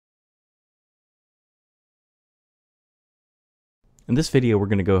In this video, we're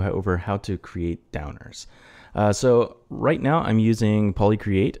going to go over how to create downers. So right now I'm using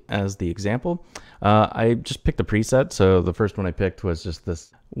Polycreate as the example. I just picked a preset. So the first one I picked was just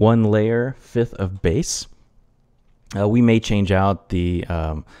this 1 layer 5th of base. We may change out the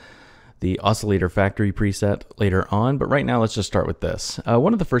oscillator factory preset later on, but right now let's just start with this.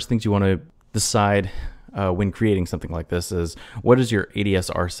 One of the first things you want to decide when creating something like this is what is your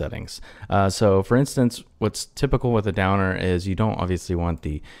ADSR settings. So for instance, what's typical with a downer is you don't obviously want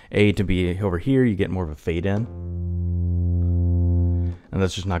the A to be over here. You get more of a fade in, and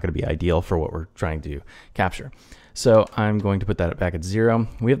that's just not going to be ideal for what we're trying to capture. So I'm going to put that back at 0.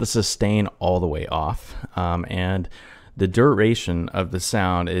 We have the sustain all the way off, and the duration of the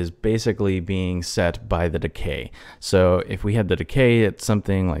sound is basically being set by the decay. So if we had the decay at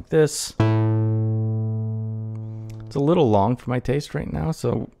something like this, it's a little long for my taste right now,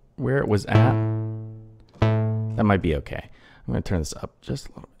 so where it was at, that might be okay. I'm going to turn this up just a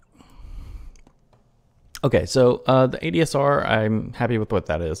little bit. Okay, so the ADSR, I'm happy with what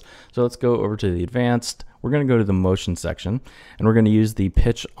that is. So let's go over to the advanced. We're going to go to the motion section, and we're going to use the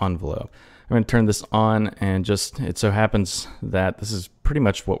pitch envelope. I'm going to turn this on, and just it so happens that this is pretty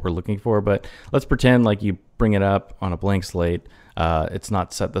much what we're looking for, but let's pretend like you bring it up on a blank slate. It's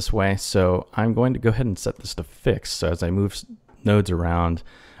not set this way, so I'm going to go ahead and set this to fixed. So as I move nodes around,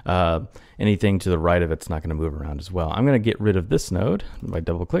 anything to the right of it's not going to move around as well. I'm going to get rid of this node by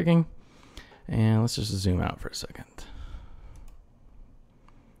double clicking, and let's just zoom out for a second.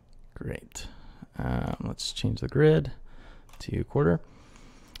 Great. Let's change the grid to quarter.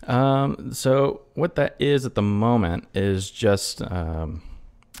 So what that is at the moment is just a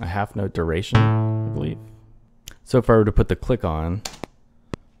half note duration, I believe. So if I were to put the click on,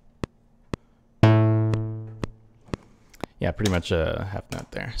 yeah, pretty much a half note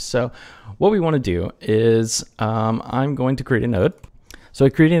there. So what we want to do is I'm going to create a node. So I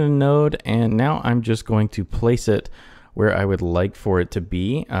created a node, and now I'm just going to place it where I would like for it to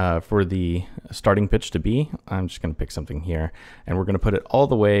be, for the starting pitch to be. I'm just going to pick something here, and we're going to put it all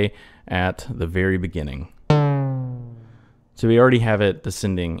the way at the very beginning. So we already have it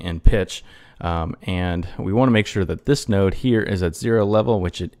descending in pitch. And we want to make sure that this node here is at 0 level,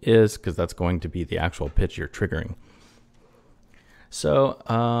 which it is, because that's going to be the actual pitch you're triggering. So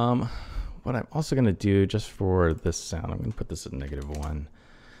what I'm also going to do just for this sound, I'm going to put this at -1.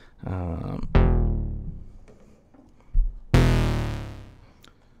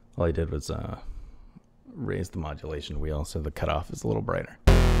 All I did was raise the modulation wheel so the cutoff is a little brighter.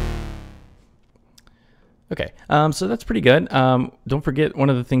 Okay, so that's pretty good. Don't forget, one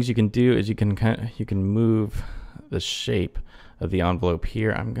of the things you can do is you can move the shape of the envelope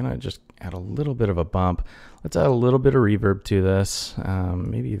here. I'm gonna just add a little bit of a bump. Let's add a little bit of reverb to this,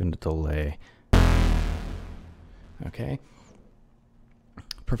 maybe even a delay. Okay,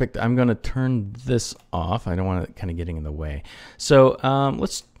 perfect. I'm gonna turn this off. I don't want it kind of getting in the way. So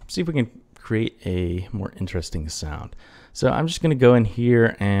let's see if we can create a more interesting sound. So I'm just gonna go in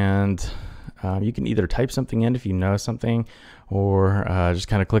here, and you can either type something in if you know something, or just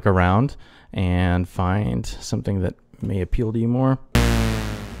kind of click around and find something that may appeal to you more.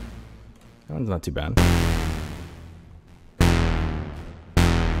 That one's not too bad.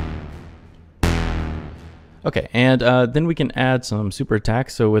 Okay, and then we can add some super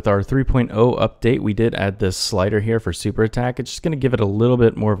attack. So with our 3.0 update, we did add this slider here for super attack. It's just going to give it a little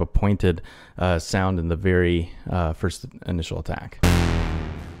bit more of a pointed sound in the very first initial attack.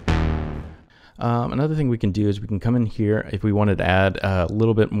 Another thing we can do is we can come in here if we wanted to add a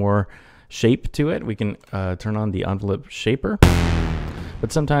little bit more shape to it. We can turn on the envelope shaper,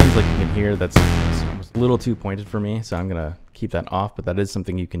 but sometimes, like you can hear, that's a little too pointed for me, so I'm gonna keep that off, but that is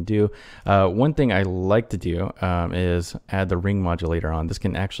something you can do. One thing I like to do is add the ring modulator on. This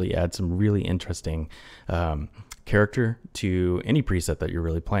can actually add some really interesting character to any preset that you're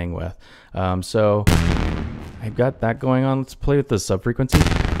really playing with. So I've got that going on. Let's play with the sub-frequency.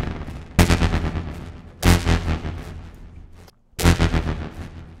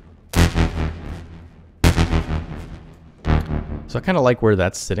 So I kind of like where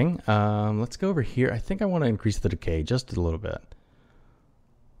that's sitting. Let's go over here. I think I want to increase the decay just a little bit.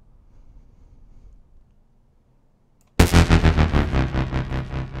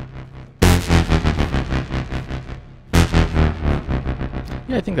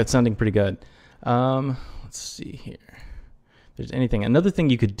 Yeah, I think that's sounding pretty good. Let's see here. If there's anything. Another thing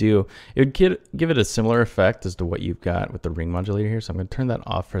you could do, it would give it a similar effect as to what you've got with the ring modulator here. So I'm going to turn that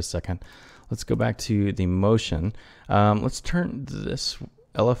off for a second. Let's go back to the motion. Let's turn this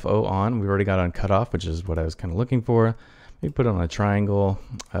LFO on. We've already got on cutoff, which is what I was kind of looking for. Maybe put it on a triangle.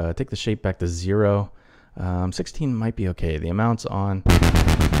 Take the shape back to 0. 16 might be okay. The amounts on.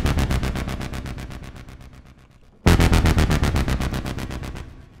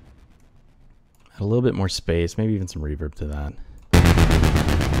 A little bit more space, maybe even some reverb to that.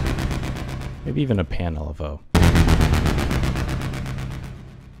 Maybe even a pan LFO.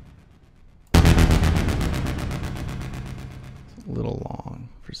 It's a little long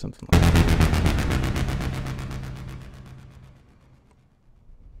for something like that.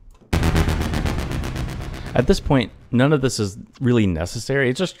 At this point, none of this is really necessary.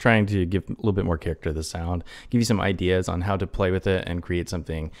 It's just trying to give a little bit more character to the sound, give you some ideas on how to play with it and create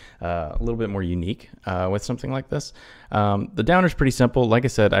something a little bit more unique with something like this. The downer is pretty simple. Like I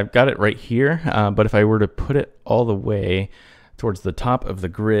said, I've got it right here, but if I were to put it all the way towards the top of the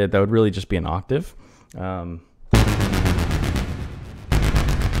grid, that would really just be an octave. And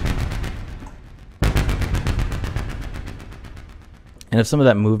if some of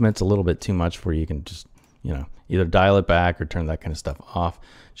that movement's a little bit too much for you, you can just, you know, either dial it back or turn that kind of stuff off.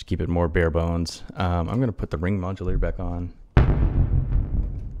 Just keep it more bare bones. I'm going to put the ring modulator back on.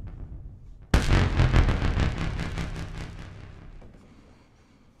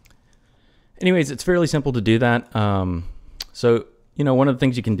 Anyways, it's fairly simple to do that. So, you know, one of the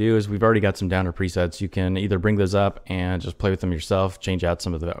things you can do is we've already got some downer presets. You can either bring those up and just play with them yourself, change out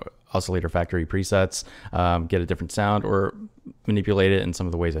some of the oscillator factory presets, get a different sound, or manipulate it in some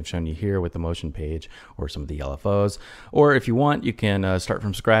of the ways I've shown you here with the motion page or some of the LFOs. Or if you want, you can start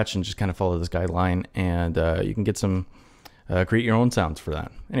from scratch and just kind of follow this guideline, and you can get some, create your own sounds for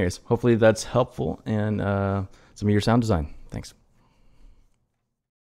that. Anyways, hopefully that's helpful in some of your sound design. Thanks.